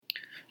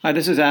Hi,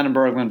 this is Adam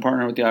Bergman,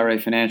 partner with the IRA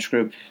Financial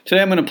Group.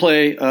 Today I'm going to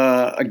play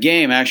a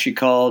game actually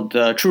called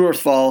True or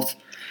False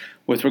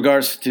with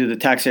regards to the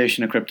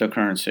taxation of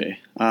cryptocurrency.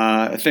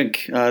 I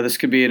think this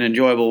could be an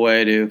enjoyable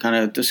way to kind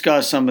of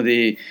discuss some of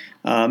the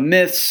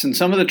myths and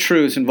some of the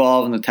truths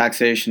involved in the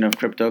taxation of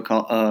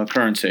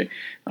cryptocurrency,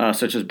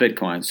 such as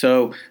Bitcoin.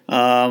 So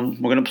we're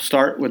going to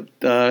start with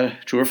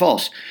true or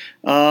false.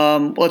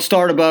 Let's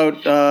start about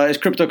is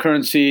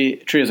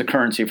cryptocurrency treated as a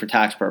currency for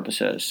tax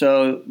purposes?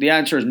 So the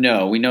answer is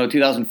no. We know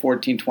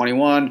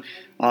 2014-21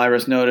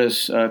 IRS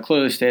notice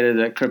clearly stated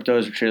that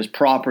cryptos are treated as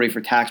property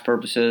for tax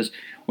purposes,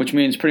 which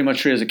means pretty much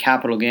treated as a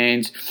capital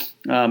gains,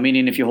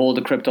 meaning if you hold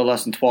the crypto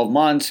less than 12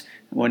 months,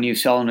 when you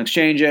sell and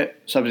exchange it,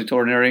 subject to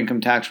ordinary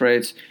income tax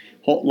rates,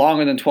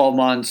 longer than 12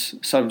 months,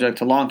 subject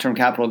to long-term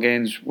capital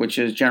gains, which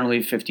is generally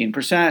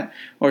 15%,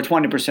 or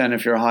 20%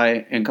 if you're a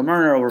high-income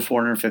earner over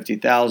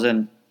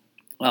 $450,000.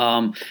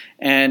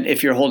 And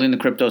if you're holding the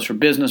cryptos for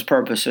business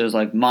purposes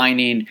like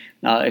mining,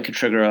 it could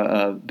trigger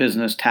a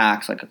business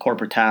tax, like a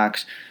corporate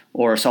tax,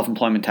 or a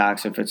self-employment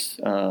tax if it's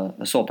a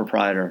sole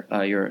proprietor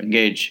you're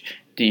engaging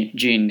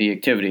the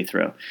activity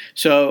through.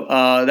 So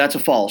that's a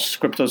false.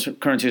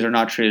 Cryptocurrencies are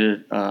not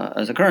treated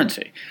as a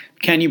currency.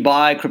 Can you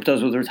buy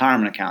cryptos with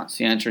retirement accounts?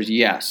 The answer is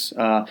yes.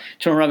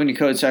 Internal Revenue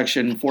Code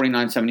Section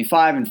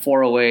 4975 and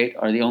 408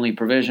 are the only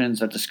provisions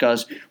that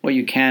discuss what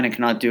you can and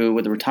cannot do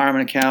with a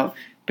retirement account.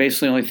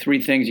 Basically, only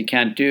three things you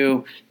can't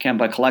do. Can't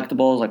buy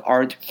collectibles like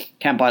art.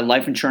 Can't buy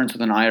life insurance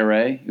with an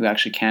IRA. You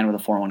actually can with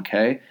a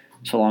 401k,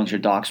 so long as your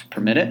docs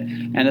permit it.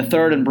 And the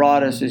third and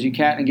broadest is you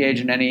can't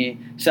engage in any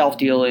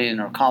self-dealing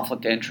or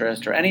conflict of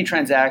interest or any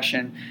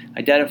transaction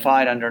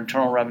identified under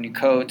Internal Revenue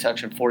Code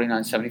Section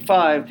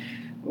 4975,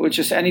 which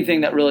is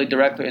anything that really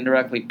directly or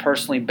indirectly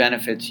personally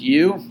benefits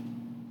you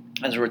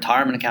as a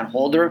retirement account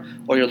holder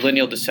or your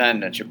lineal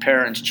descendants, your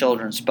parents,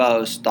 children,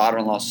 spouse,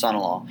 daughter-in-law,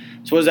 son-in-law.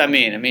 So what does that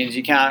mean? It means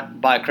you can't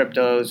buy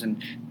cryptos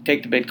and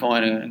take the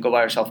Bitcoin and go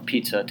buy yourself a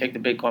pizza. Take the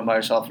Bitcoin, buy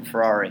yourself a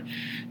Ferrari.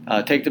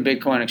 Take the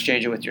Bitcoin and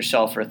exchange it with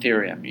yourself for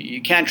Ethereum.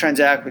 You can't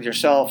transact with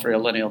yourself or your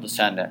lineal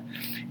descendant.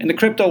 In the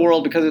crypto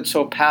world, because it's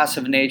so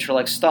passive in nature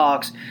like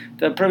stocks,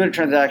 the prohibited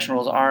transaction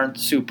rules aren't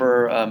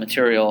super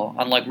material,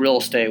 unlike real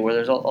estate where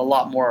there's a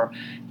lot more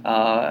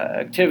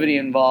activity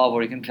involved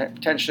where you can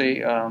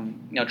potentially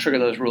trigger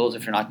those rules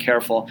if you're not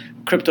careful.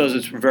 Cryptos,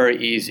 it's very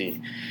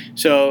easy.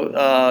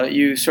 So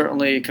you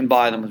certainly can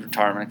buy them with a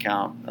retirement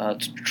account.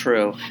 It's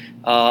true.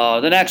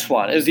 The next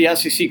one, is the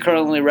SEC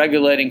currently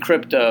regulating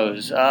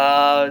cryptos?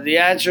 The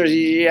answer is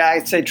yeah,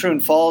 I'd say true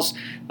and false.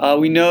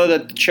 We know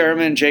that the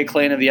chairman, Jay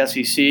Clayton of the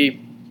SEC,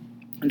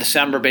 in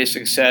December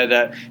basically said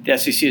that the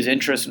SEC's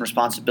interests and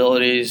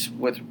responsibilities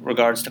with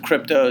regards to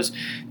cryptos.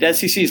 The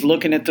SEC is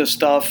looking at this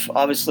stuff.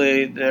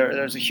 Obviously,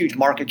 there's a huge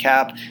market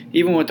cap.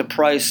 Even with the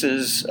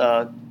prices,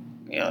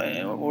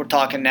 we're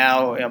talking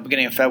now,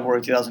 beginning of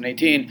February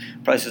 2018,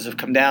 prices have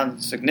come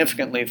down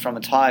significantly from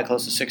its high,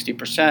 close to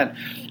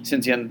 60%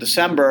 since the end of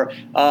December.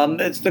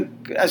 It's the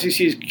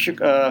SEC's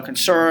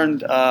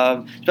concerned,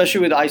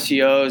 especially with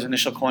ICOs,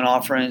 initial coin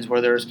offerings,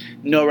 where there's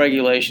no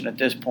regulation at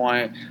this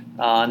point.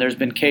 There's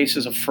been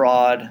cases of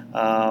fraud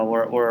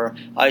where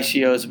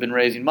ICOs have been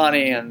raising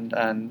money and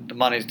the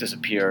money's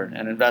disappeared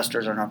and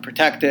investors are not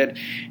protected.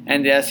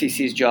 And the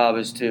SEC's job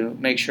is to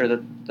make sure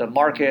that the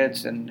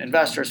markets and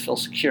investors feel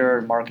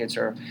secure, markets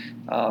are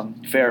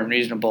fair and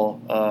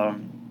reasonable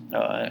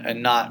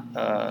and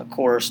not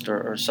coerced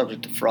or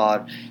subject to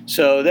fraud.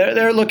 So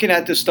they're looking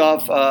at this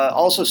stuff.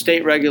 Also,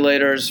 state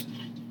regulators,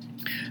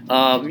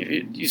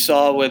 you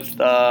saw with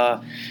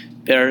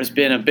there's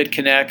been a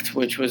BitConnect,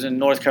 which was in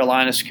North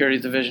Carolina,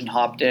 Securities Division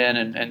hopped in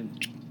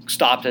and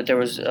stopped it. There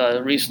was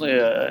recently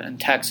in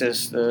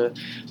Texas, the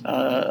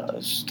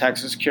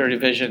Texas Security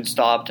Division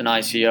stopped an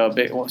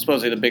ICO,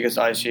 supposedly the biggest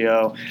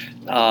ICO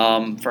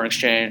for an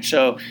exchange.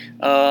 So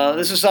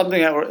this is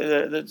something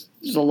that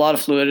there's a lot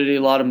of fluidity,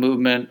 a lot of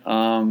movement.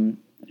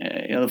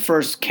 The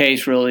first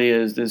case really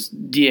is this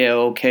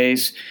DAO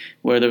case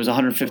where there was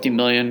 $150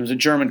 million. It was a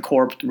German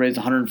corp that raised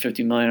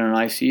 $150 million on an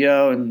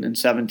ICO in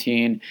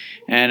 17.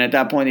 And at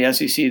that point, the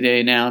SEC, they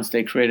announced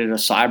they created a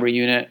cyber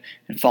unit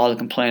and filed a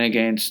complaint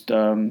against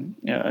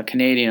a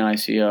Canadian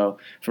ICO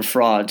for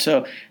fraud.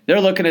 So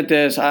they're looking at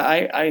this.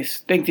 I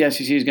think the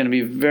SEC is going to be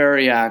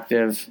very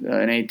active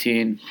in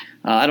 18.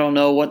 I don't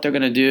know what they're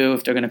going to do,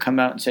 if they're going to come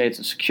out and say it's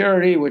a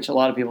security, which a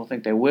lot of people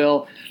think they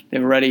will.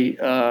 They've already,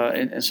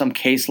 in some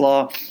case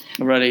law,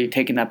 already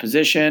taken that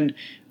position.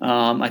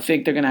 I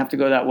think they're going to have to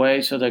go that way.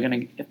 So they're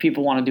going to, if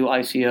people want to do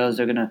ICOs,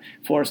 they're going to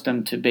force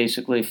them to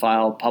basically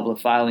file public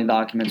filing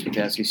documents with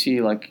the SEC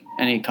like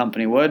any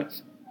company would.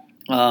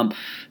 So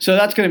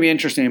that's going to be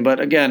interesting. But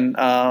again,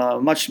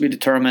 much to be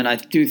determined. I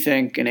do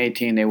think in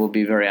 18 they will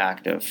be very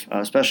active,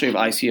 especially if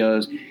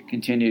ICOs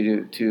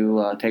continue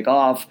to take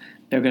off.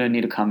 They're going to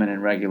need to come in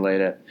and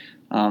regulate it.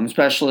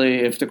 Especially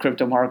if the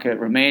crypto market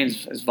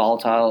remains as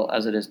volatile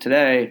as it is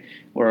today,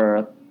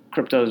 where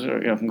cryptos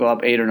can go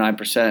up 8 or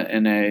 9%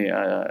 in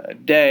a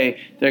day,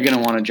 they're going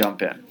to want to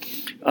jump in.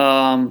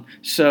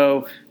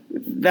 So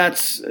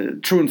that's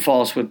true and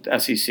false with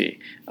SEC.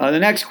 The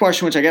next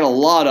question, which I get a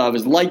lot of,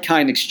 is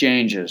like-kind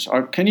exchanges.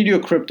 Can you do a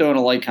crypto in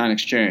a like-kind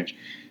exchange?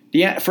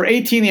 For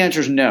 18, the answer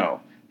is no.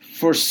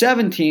 For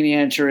 17, the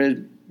answer is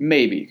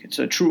maybe. It's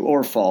a true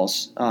or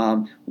false.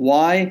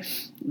 Why?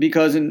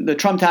 Because the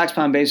Trump tax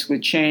plan basically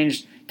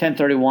changed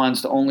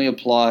 1031s to only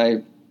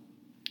apply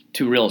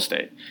to real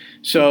estate.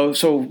 So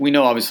we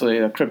know, obviously,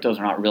 that cryptos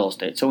are not real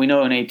estate. So we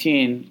know in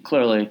 18,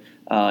 clearly,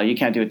 you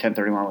can't do a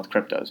 1031 with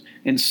cryptos.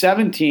 In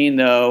 17,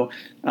 though,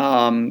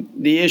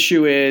 the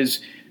issue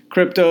is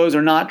cryptos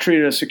are not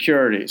treated as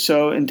securities.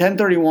 So in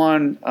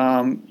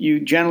 1031, you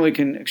generally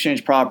can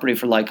exchange property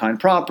for like-kind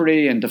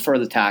property and defer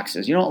the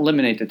taxes. You don't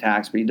eliminate the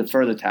tax, but you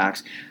defer the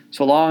tax.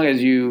 So long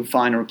as you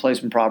find a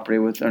replacement property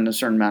within a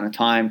certain amount of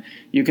time,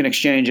 you can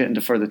exchange it and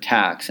defer the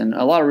tax. And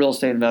a lot of real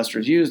estate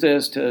investors use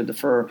this to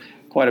defer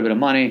quite a bit of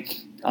money.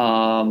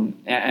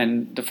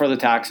 And defer the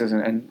taxes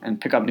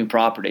and pick up new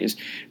properties.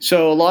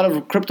 So a lot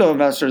of crypto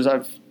investors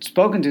I've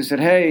spoken to said,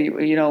 hey,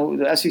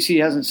 the SEC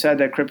hasn't said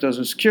that cryptos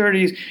are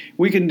securities.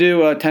 We can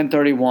do a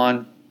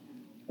 1031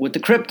 with the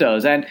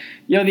cryptos. And,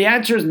 the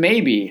answer is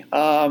maybe.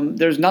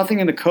 There's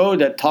nothing in the code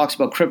that talks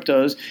about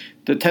cryptos.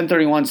 The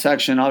 1031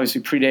 section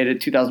obviously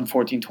predated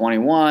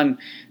 2014-21.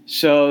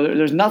 So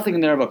there's nothing in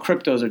there about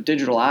cryptos or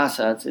digital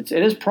assets. It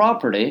is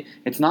property.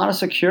 It's not a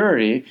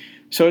security.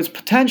 So it's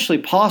potentially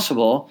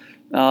possible.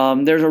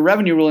 There's a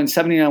revenue ruling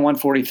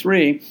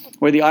 79-143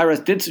 where the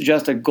IRS did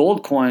suggest that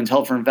gold coins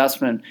held for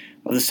investment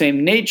of the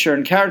same nature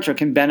and character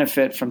can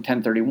benefit from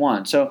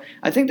 1031. So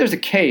I think there's a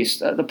case.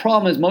 The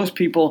problem is most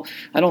people,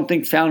 I don't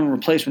think, found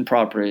replacement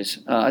properties.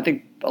 I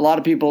think a lot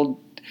of people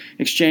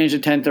exchange the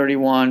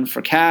 1031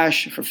 for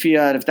cash, for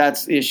fiat. If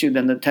that's the issue,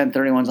 then the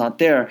 1031's not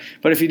there.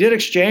 But if you did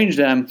exchange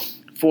them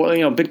for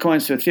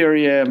Bitcoins to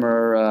Ethereum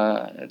or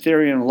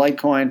Ethereum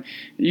Litecoin,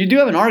 you do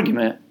have an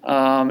argument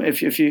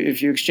if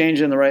you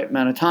exchange it in the right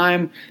amount of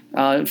time.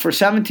 For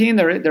 17,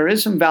 there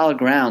is some valid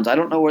grounds. I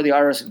don't know where the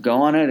IRS would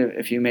go on it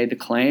if you made the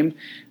claim,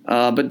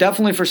 but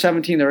definitely for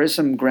 17 there is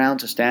some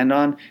ground to stand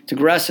on. It's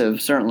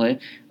aggressive, certainly,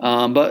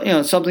 but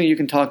it's something you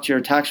can talk to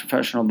your tax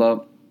professional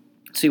about.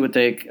 See what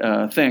they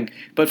think.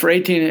 But for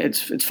 18,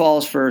 it's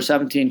false. For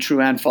 17,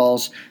 true and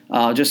false.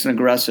 Just an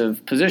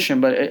aggressive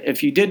position. But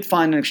if you did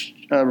find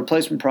a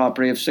replacement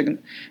property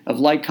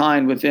of like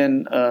kind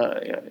within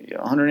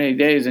 180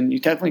 days, then you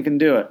definitely can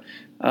do it.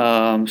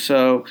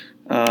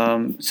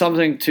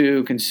 Something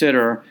to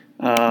consider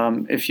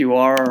if you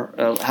are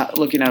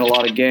looking at a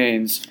lot of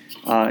gains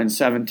in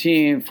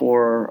 17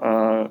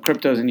 for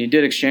cryptos, and you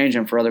did exchange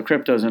them for other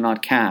cryptos and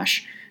not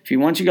cash.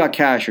 Once you got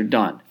cash, you're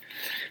done.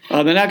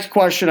 The next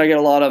question I get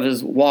a lot of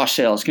is wash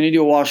sales. Can you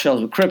do wash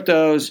sales with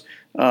cryptos?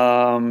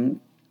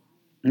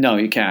 No,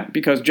 you can't,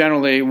 because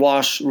generally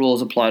wash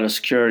rules apply to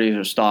securities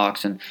or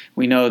stocks, and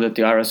we know that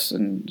the IRS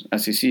and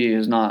SEC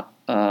has not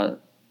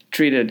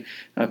treated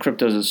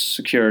cryptos as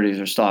securities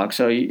or stocks.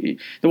 So the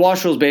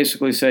wash rules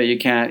basically say you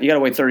got to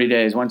wait 30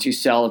 days. Once you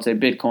sell, let's say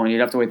Bitcoin,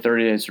 you'd have to wait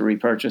 30 days to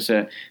repurchase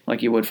it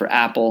like you would for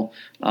Apple.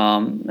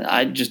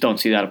 I just don't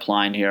see that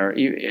applying here.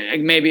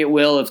 Maybe it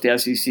will if the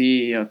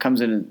SEC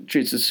comes in and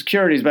treats it as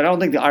securities, but I don't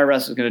think the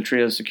IRS is going to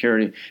treat it as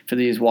security for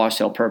these wash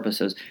sale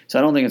purposes. So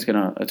I don't think it's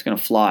going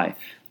to fly.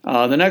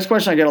 The next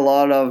question I get a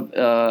lot of,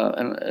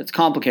 and it's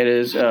complicated,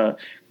 is are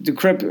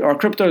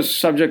cryptos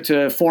subject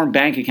to foreign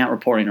bank account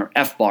reporting, or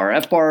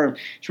FBAR? FBAR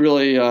is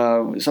really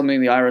something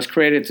the IRS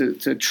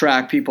created to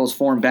track people's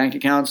foreign bank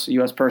accounts,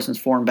 U.S. persons'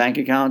 foreign bank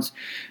accounts.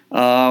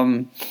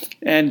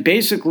 And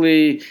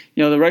basically,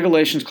 the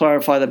regulations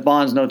clarify that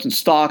bonds, notes, and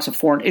stocks of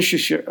foreign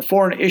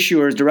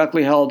issuers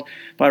directly held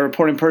by a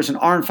reporting person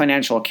aren't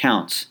financial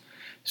accounts.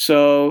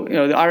 So,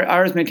 the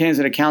IRS maintains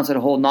that accounts that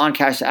hold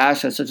non-cash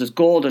assets, such as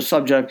gold, are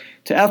subject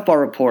to FBAR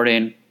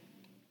reporting.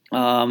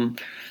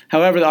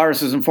 However, the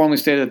IRS has informally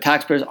stated that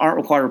taxpayers aren't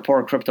required to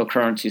report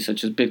cryptocurrencies,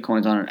 such as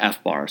Bitcoins, on an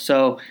FBAR.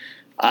 So,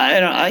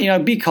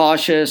 be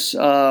cautious.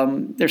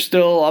 There's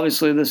still,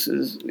 obviously, this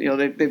is,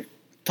 they've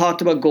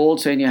talked about gold,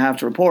 saying you have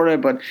to report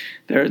it, but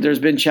there's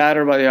been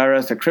chatter by the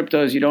IRS that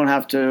cryptos you don't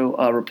have to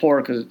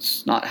report because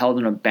it's not held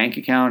in a bank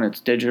account,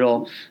 it's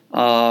digital.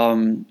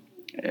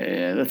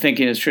 The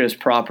thinking is treated as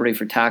property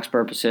for tax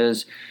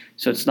purposes,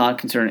 so it's not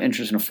considered an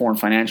interest in a foreign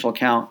financial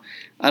account.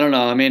 I don't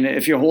know. I mean,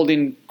 if you're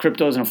holding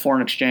cryptos in a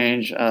foreign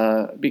exchange,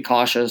 be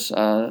cautious,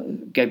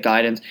 get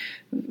guidance.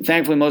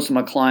 Thankfully, most of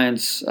my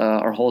clients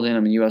are holding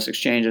them in U.S.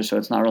 exchanges, so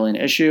it's not really an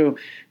issue.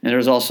 And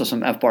there's also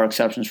some FBAR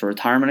exceptions for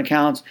retirement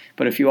accounts.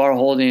 But if you are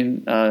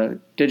holding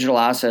digital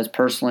assets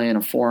personally in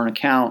a foreign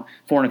account,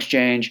 foreign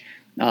exchange,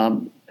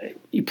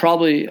 you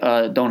probably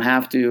don't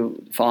have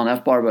to file an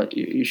FBAR, but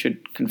you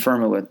should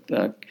confirm it with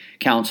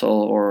counsel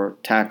or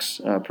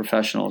tax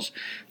professionals.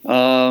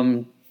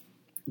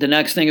 The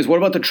next thing is, what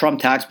about the Trump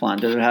tax plan?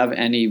 Does it have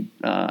any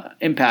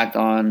impact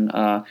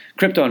on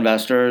crypto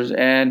investors?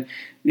 And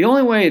the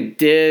only way it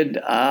did,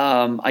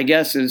 I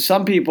guess, is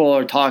some people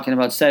are talking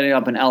about setting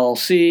up an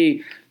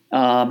LLC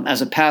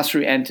as a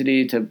pass-through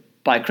entity to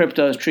buy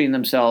cryptos, treating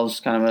themselves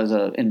kind of as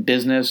in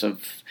business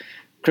of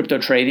crypto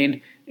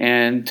trading.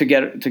 and to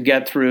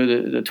get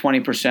through the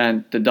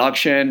 20%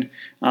 deduction.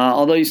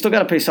 Although you still got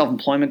to pay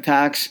self-employment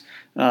tax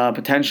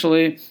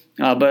potentially,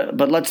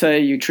 but let's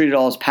say you treat it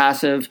all as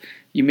passive.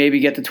 You maybe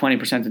get the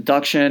 20%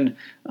 deduction.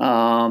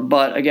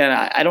 But again,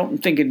 I don't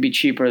think it'd be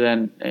cheaper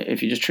than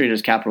if you just treat it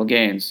as capital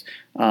gains.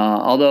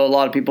 Although a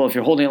lot of people, if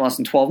you're holding it less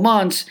than 12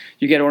 months,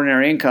 you get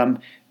ordinary income,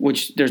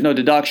 which there's no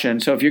deduction.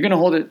 So if you're going to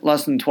hold it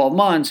less than 12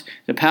 months,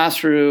 the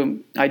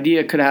pass-through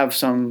idea could have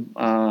some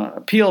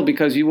appeal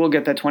because you will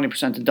get that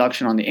 20%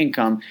 deduction on the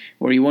income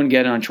where you wouldn't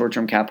get it on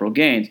short-term capital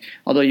gains.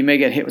 Although you may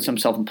get hit with some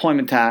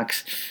self-employment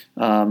tax,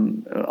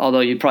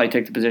 although you'd probably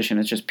take the position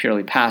it's just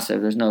purely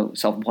passive. There's no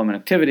self-employment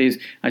activities.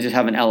 I just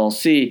have an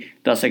LLC,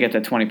 thus I get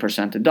that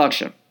 20%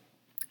 deduction.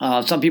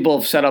 Some people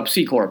have set up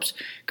C Corps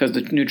because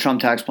the new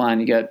Trump tax plan,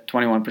 you get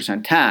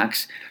 21%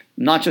 tax,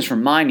 not just for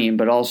mining,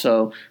 but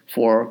also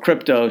for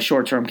crypto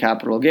short-term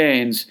capital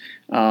gains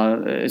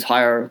is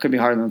higher, could be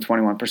higher than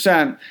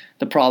 21%.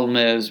 The problem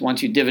is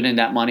once you dividend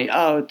that money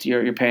out,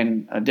 you're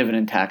paying a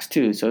dividend tax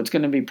too. So it's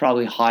going to be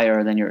probably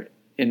higher than your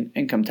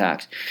income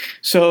tax.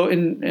 So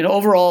in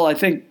overall, I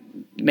think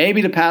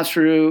maybe the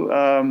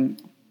pass-through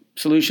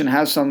solution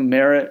has some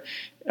merit.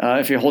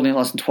 If you're holding it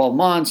less than 12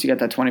 months, you get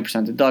that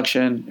 20%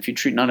 deduction. If you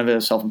treat none of it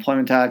as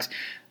self-employment tax,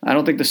 I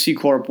don't think the C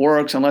Corp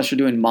works unless you're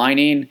doing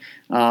mining.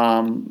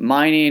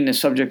 Mining is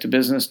subject to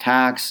business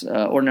tax,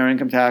 ordinary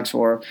income tax,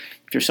 or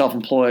if you're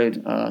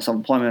self-employed,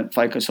 self-employment,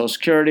 FICA, Social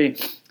Security.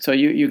 So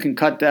you can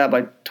cut that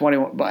by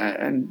 21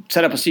 and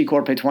set up a C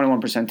Corp, pay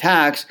 21%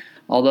 tax.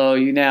 Although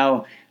you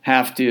now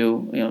have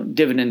to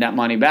dividend that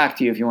money back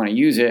to you if you want to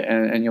use it,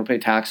 and you'll pay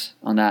tax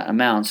on that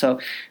amount. So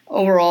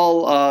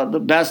overall,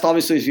 the best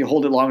obviously is you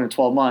hold it longer than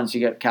 12 months,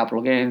 you get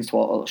capital gains,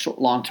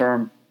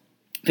 long-term,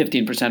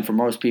 15% for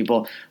most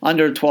people.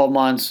 Under 12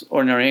 months,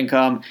 ordinary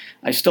income,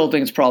 I still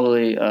think it's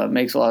probably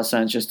makes a lot of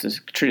sense just to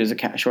treat it as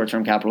a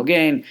short-term capital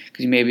gain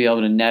because you may be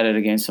able to net it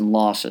against some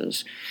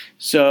losses.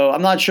 So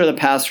I'm not sure the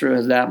pass-through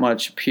has that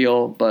much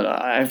appeal, but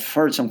I've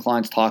heard some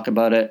clients talk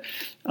about it.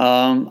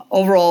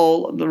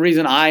 Overall, the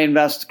reason I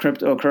invest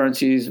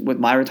cryptocurrencies with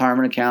my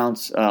retirement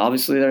accounts,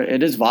 obviously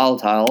it is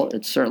volatile.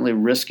 It's certainly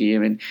risky. I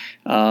mean,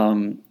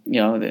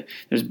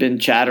 there's been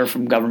chatter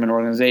from government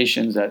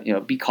organizations that,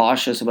 be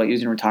cautious about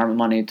using retirement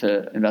money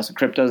to invest in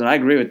cryptos. And I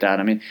agree with that.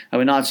 I mean, I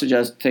would not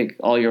suggest take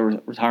all your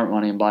retirement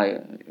money and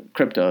buy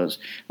cryptos.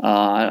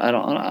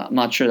 I'm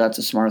not sure that's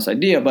the smartest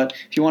idea, but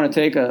if you want to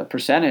take a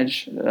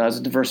percentage as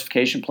a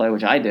diversification play,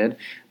 which I did,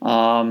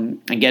 and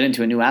get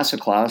into a new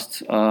asset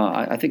class,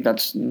 I think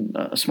that's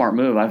a smart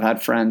move. I've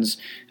had friends,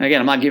 and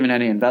again, I'm not giving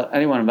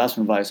anyone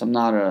investment advice. I'm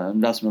not an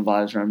investment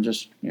advisor. I'm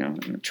just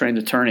a trained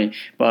attorney.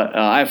 But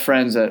I have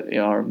friends that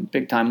are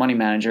big time money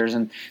managers,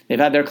 and they've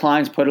had their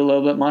clients put a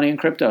little bit of money in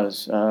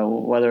cryptos,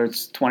 whether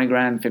it's 20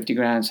 grand, 50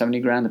 grand, 70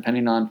 grand,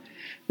 depending on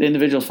the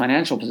individual's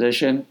financial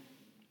position.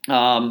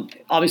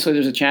 Obviously,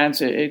 there's a chance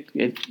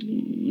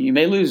you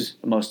may lose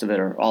most of it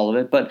or all of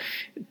it, but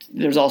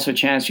there's also a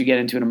chance you get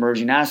into an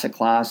emerging asset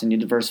class and you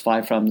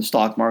diversify from the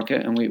stock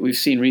market. And we've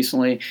seen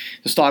recently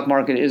the stock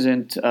market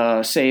isn't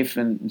safe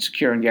and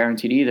secure and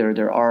guaranteed either.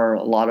 There are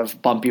a lot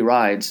of bumpy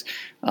rides.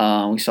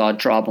 We saw it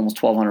drop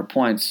almost 1,200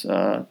 points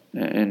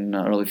in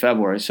early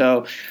February.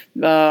 So,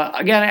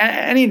 again,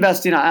 any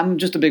investing, I'm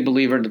just a big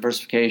believer in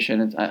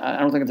diversification. I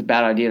don't think it's a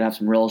bad idea to have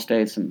some real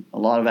estate, some a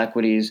lot of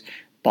equities,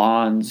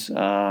 bonds,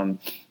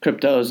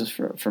 cryptos is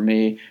for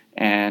me,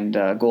 and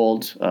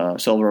gold,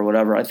 silver,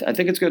 whatever. I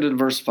think it's good to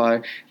diversify.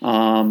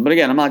 But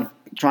again, I'm not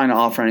trying to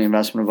offer any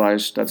investment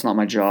advice. That's not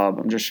my job.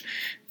 I'm just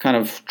kind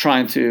of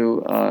trying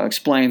to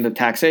explain the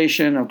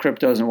taxation of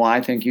cryptos and why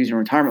I think using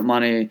retirement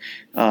money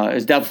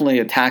is definitely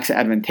a tax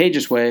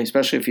advantageous way,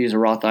 especially if you use a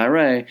Roth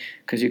IRA,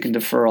 because you can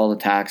defer all the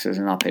taxes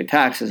and not pay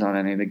taxes on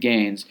any of the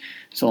gains,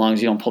 so long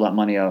as you don't pull that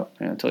money out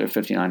until you're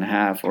 59 and a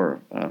half or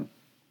in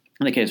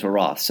the case of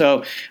Roth.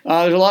 So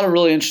there's a lot of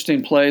really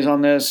interesting plays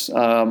on this.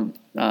 I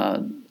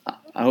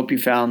hope you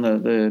found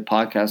the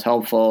podcast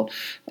helpful.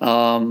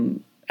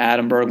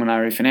 Adam Bergman,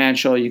 IRA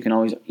Financial. You can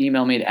always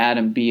email me at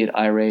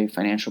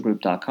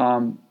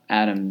adamb@irafinancialgroup.com.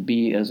 Adam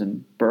B as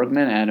in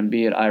Bergman,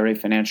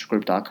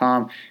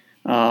 adamb@irafinancialgroup.com.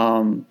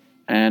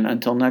 And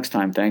until next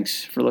time,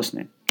 thanks for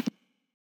listening.